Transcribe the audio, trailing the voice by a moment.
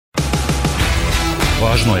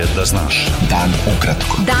Važno je da znaš. Dan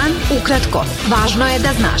ukratko. Dan ukratko. Važno je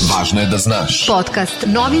da znaš. Važno je da znaš. Podcast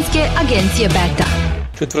novinske agencije Beta.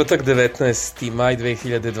 Četvrtak 19. maj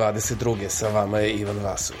 2022. Sa vama je Ivan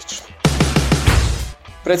Vasović.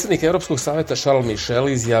 Predsednik Evropskog saveta Charles Michel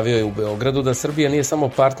izjavio je u Beogradu da Srbija nije samo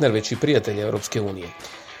partner, već i prijatelj Evropske unije.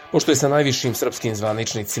 Pošto je sa najvišim srpskim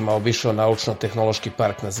zvaničnicima obišao naučno-tehnološki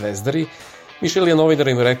park na Zvezdari, Michel je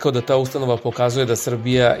novinarima rekao da ta ustanova pokazuje da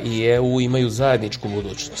Srbija i EU imaju zajedničku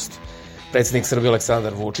budućnost. Predsednik Srbije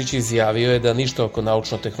Aleksandar Vučić izjavio je da ništa oko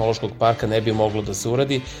naučno-tehnološkog parka ne bi moglo da se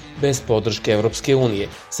uradi bez podrške Evropske unije.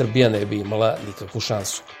 Srbija ne bi imala nikakvu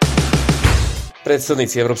šansu.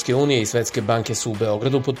 Predstavnici Evropske unije i Svetske banke su u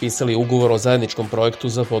Beogradu potpisali ugovor o zajedničkom projektu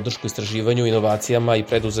za podršku istraživanju, inovacijama i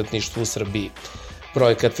preduzetništvu u Srbiji.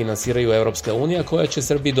 Projekat finansiraju Evropska unija koja će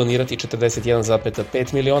Srbiji donirati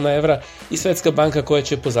 41,5 miliona evra i Svetska banka koja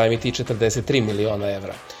će pozajmiti 43 miliona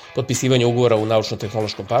evra. Potpisivanje ugovora u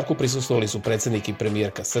Naučno-tehnološkom parku prisustvovali su predsednik i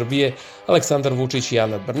premijerka Srbije Aleksandar Vučić i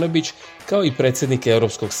Ana Brnabić, kao i predsednik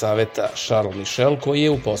Evropskog saveta Charles Michel koji je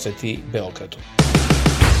u poseti Beogradu.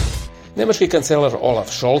 Nemački kancelar Olaf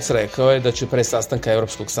Scholz rekao je da će pre sastanka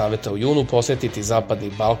Evropskog saveta u junu posetiti Zapadni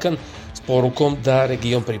Balkan s porukom da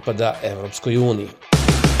region pripada Evropskoj uniji.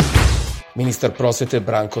 Ministar prosvete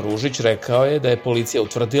Branko Ružić rekao je da je policija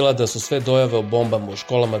utvrdila da su sve dojave o bombama u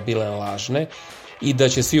školama bile lažne i da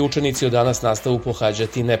će svi učenici od danas nastavu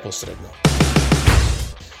pohađati neposredno.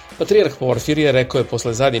 Patrijarh Porfirije rekao je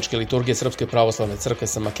posle zajedničke liturgije Srpske pravoslavne crkve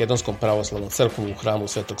sa Makedonskom pravoslavnom crkvom u hramu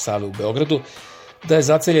Svetog Save u Beogradu da je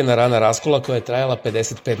zaceljena rana raskola koja je trajala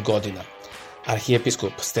 55 godina.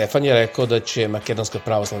 Arhijepiskop Stefan je rekao da će Makedonska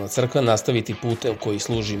pravoslavna crkva nastaviti putem koji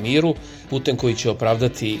služi miru, putem koji će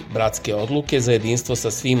opravdati bratske odluke za jedinstvo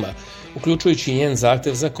sa svima, uključujući njen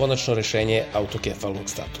zahtev za konačno rešenje autokefalnog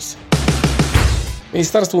statusa.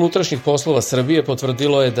 Ministarstvo unutrašnjih poslova Srbije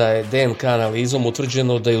potvrdilo je da je DNK analizom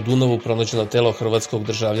utvrđeno da je u Dunavu pronađeno telo hrvatskog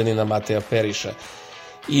državljanina Mateja Periša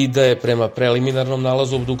i da je prema preliminarnom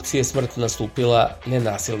nalazu obdukcije smrt nastupila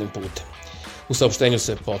nenasilnim putem. U saopštenju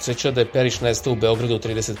se podseća da je Periš nestao u Beogradu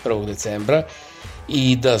 31. decembra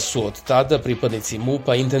i da su od tada pripadnici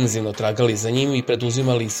MUP-a intenzivno tragali za njim i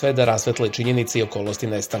preduzimali sve da rasvetle činjenice i okolnosti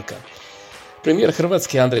nestanka. Premijer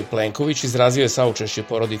Hrvatske Andrej Plenković izrazio je saučešće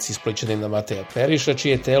porodici Splićanina Mateja Periša,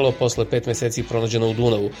 čije je telo posle 5 meseci pronađeno u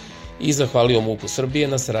Dunavu i zahvalio MUP-u Srbije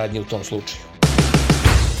na saradnji u tom slučaju.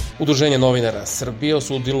 Udruženje novinara Srbije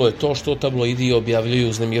osudilo je to što tabloidi objavljuju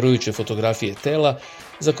uznemirujuće fotografije tela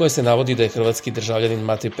za koje se navodi da je hrvatski državljanin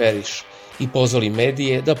Matej Periš i pozvali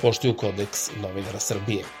medije da poštuju kodeks novinara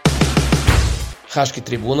Srbije. Haški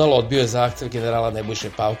tribunal odbio je zahtev generala Nebojše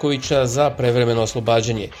Pavkovića za prevremeno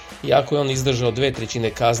oslobađanje, iako je on izdržao 2/3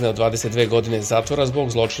 kazne od 22 godine zatvora zbog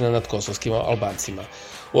zločina nad kosovskim Albancima.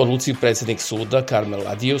 U odluci predsednik suda Karmel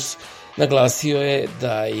Adijus naglasio je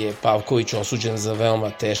da je Pavković osuđen za veoma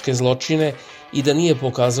teške zločine i da nije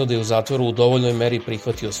pokazao da je u zatvoru u dovoljnoj meri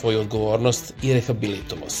prihvatio svoju odgovornost i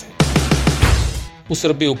rehabilitovao se. U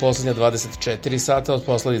Srbiji u poslednja 24 sata od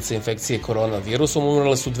posledice infekcije koronavirusom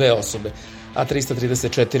umrle su 2 osobe, a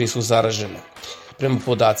 334 su zaražene. Prema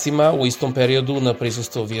podacima, u istom periodu na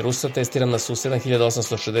prisustvo virusa testirana su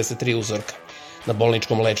 7863 uzorka. Na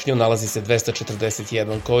bolničkom lečenju nalazi se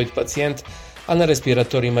 241 COVID pacijent, a na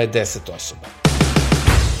respiratorima je 10 osoba.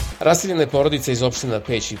 Raseljene porodice iz opština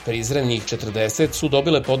Peć i Prizren, njih 40, su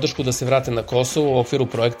dobile podršku da se vrate na Kosovo u okviru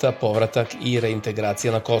projekta Povratak i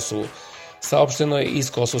reintegracija na Kosovu. Saopšteno je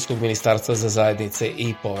iz Kosovskog ministarstva za zajednice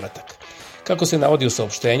i povratak. Kako se navodi u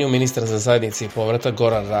saopštenju, ministar za zajednice i povratak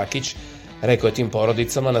Goran Rakić rekao je tim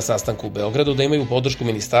porodicama na sastanku u Beogradu da imaju podršku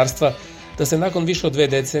ministarstva da se nakon više od 2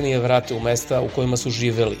 decenije vrate u mesta u kojima su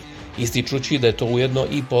živeli, ističući da je to ujedno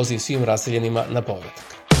i poziv svim raseljenima na povratak.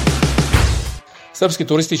 Srpski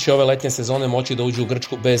turisti će ove letnje sezone moći da uđu u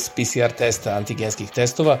Grčku bez PCR testa, antigenskih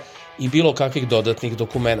testova i bilo kakvih dodatnih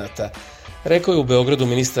dokumenata, rekao je u Beogradu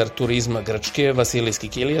ministar turizma Grčke Vasilis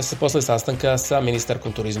Kikilias posle sastanka sa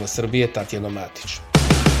ministarkom turizma Srbije Tatjanom Matić.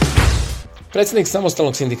 Predsednik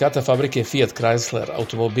samostalnog sindikata fabrike Fiat Chrysler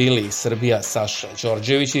automobili Srbija Saša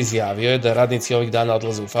Đorđević izjavio je da radnici ovih dana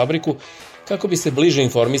odlaze u fabriku kako bi se bliže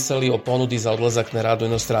informisali o ponudi za odlazak na rad u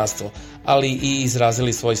inostranstvo, ali i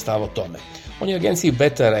izrazili svoj stav o tome. On je agenciji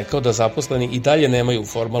Beta rekao da zaposleni i dalje nemaju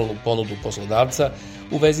formalnu ponudu poslodavca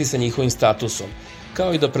u vezi sa njihovim statusom,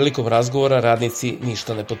 kao i da prilikom razgovora radnici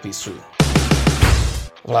ništa ne potpisuju.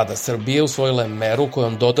 Vlada Srbije usvojila je meru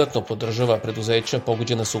kojom dodatno podržava preduzeća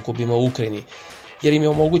pogođena sukobima u Ukrajini, jer im je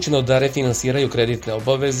omogućeno da refinansiraju kreditne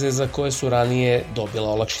obaveze za koje su ranije dobila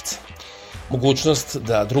olakšice. Mogućnost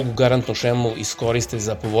da drugu garantnu šemu iskoriste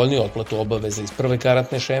za povoljniju otplatu obaveza iz prve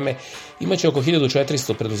garantne šeme imaće oko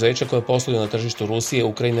 1400 preduzeća koje posluju na tržištu Rusije,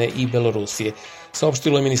 Ukrajine i Belorusije,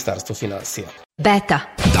 saopštilo je Ministarstvo finansija. Beta.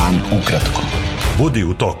 Dan ukratko. Budi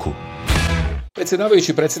u toku.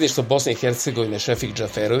 Predsjedavajući predsjedništvo Bosne i Hercegovine Šefik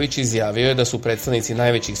Džaferović izjavio je da su predstavnici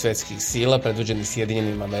najvećih svetskih sila, predvođeni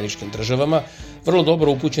Sjedinjenim Američkim Državama, vrlo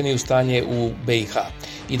dobro upućeni u stanje u BiH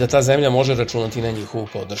i da ta zemlja može računati na njihovu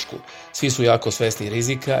podršku. Svi su jako svesni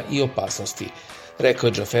rizika i opasnosti, rekao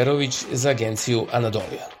je Džaferović za agenciju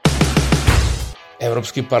Anadolija.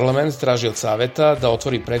 Evropski parlament traži od Saveta da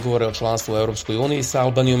otvori pregovore o članstvu u Evropskoj uniji sa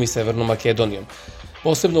Albanijom i Severnom Makedonijom,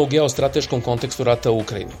 posebno u geostrateškom kontekstu rata u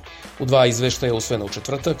Ukrajini. U 2 izveštaja usvojena u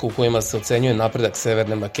četvrtak, u kojima se ocenjuje napredak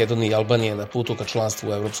Severne Makedonije i Albanije na putu ka članstvu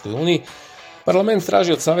u Evropskoj uniji, parlament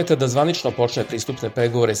traži od Saveta da zvanično počne pristupne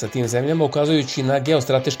pregovore sa tim zemljama, ukazujući na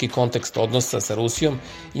geostrateški kontekst odnosa sa Rusijom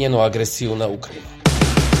i njenu agresiju na Ukrajinu.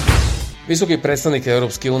 Visoki predstavnik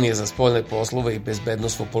Evropske unije za spoljne poslove i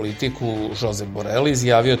bezbednosnu politiku Josep Borrell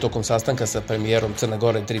izjavio je tokom sastanka sa premijerom Crne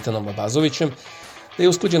Gore Dritanom Abazovićem da je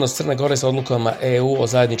usklađenost Crne Gore sa odlukama EU o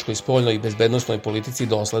zajedničkoj spoljnoj i bezbednosnoj politici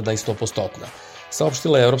dosledna i 100%,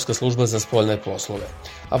 saopštila je Evropska služba za spoljne poslove.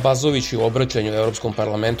 Abazović je u obraćanju Evropskom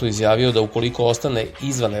parlamentu izjavio da ukoliko ostane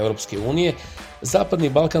izvan Evropske unije, Zapadni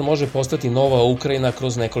Balkan može postati nova Ukrajina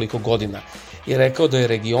kroz nekoliko godina i rekao da je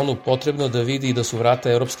regionu potrebno da vidi da su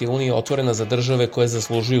vrata Evropske unije otvorena za države koje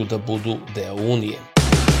zaslužuju da budu deo Unije.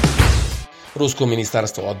 Rusko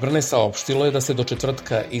ministarstvo odbrane saopštilo je da se do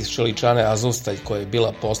četvrtka iz čeličane Azovstalj, koja je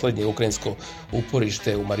bila poslednje ukrajinsko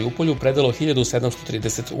uporište u Mariupolju, predalo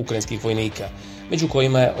 1730 ukrajinskih vojnika, među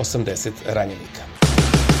kojima je 80 ranjenika.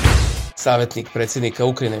 Savetnik predsjednika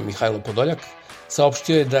Ukrajine Mihajlo Podoljak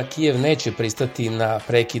saopštio je da Kijev neće pristati na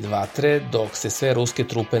prekid vatre dok se sve ruske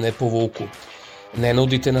trupe ne povuku. Ne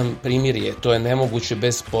nudite nam primirje, to je nemoguće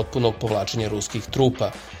bez potpunog povlačenja ruskih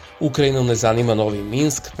trupa. Ukrajinu ne zanima novi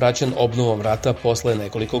Minsk, praćen obnovom rata posle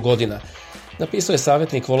nekoliko godina, napisao je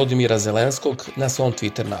savjetnik Volodimira Zelenskog na svom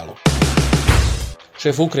Twitter nalogu.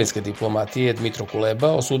 Šef ukrajinske diplomatije Dmitro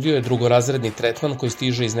Kuleba osudio je drugorazredni tretman koji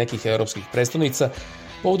stiže iz nekih evropskih prestonica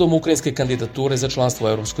povodom ukrajinske kandidature za članstvo u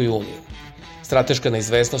Evropskoj uniji. Strateška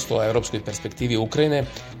neizvesnost o evropskoj perspektivi Ukrajine,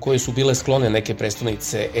 koje su bile sklone neke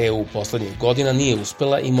prestonice EU poslednjih godina, nije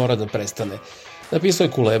uspela i mora da prestane, napisao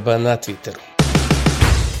je Kuleba na Twitteru.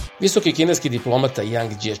 Visoki kineski diplomata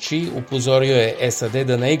Yang Jiechi upozorio je SAD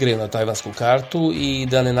da ne igraju na tajvansku kartu i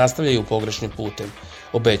da ne nastavljaju pogrešnim putem,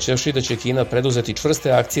 obećavši da će Kina preduzeti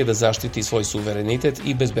čvrste akcije da zaštiti svoj suverenitet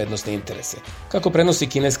i bezbednosne interese. Kako prenosi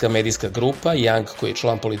kineska medijska grupa, Yang, koji je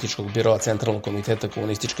član političkog biroa Centralnog komiteta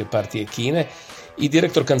Komunističke partije Kine i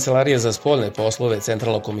direktor Kancelarije za spoljne poslove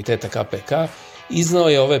Centralnog komiteta KPK, iznao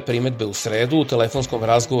je ove primetbe u sredu u telefonskom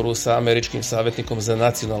razgovoru sa američkim savjetnikom za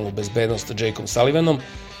nacionalnu bezbednost Jakeom Sullivanom,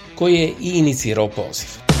 koji je i inicirao poziv.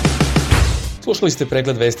 Slušali ste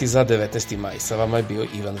pregled vesti za 19. maj. Sa vama je bio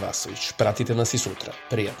Ivan Vasović. Pratite nas i sutra.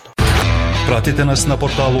 Prijatno. Pratite nas na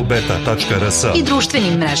portalu beta.rs i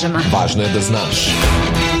društvenim mrežama. Važno je da znaš.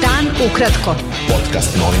 Dan ukratko.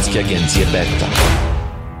 Podcast novinske agencije Beta.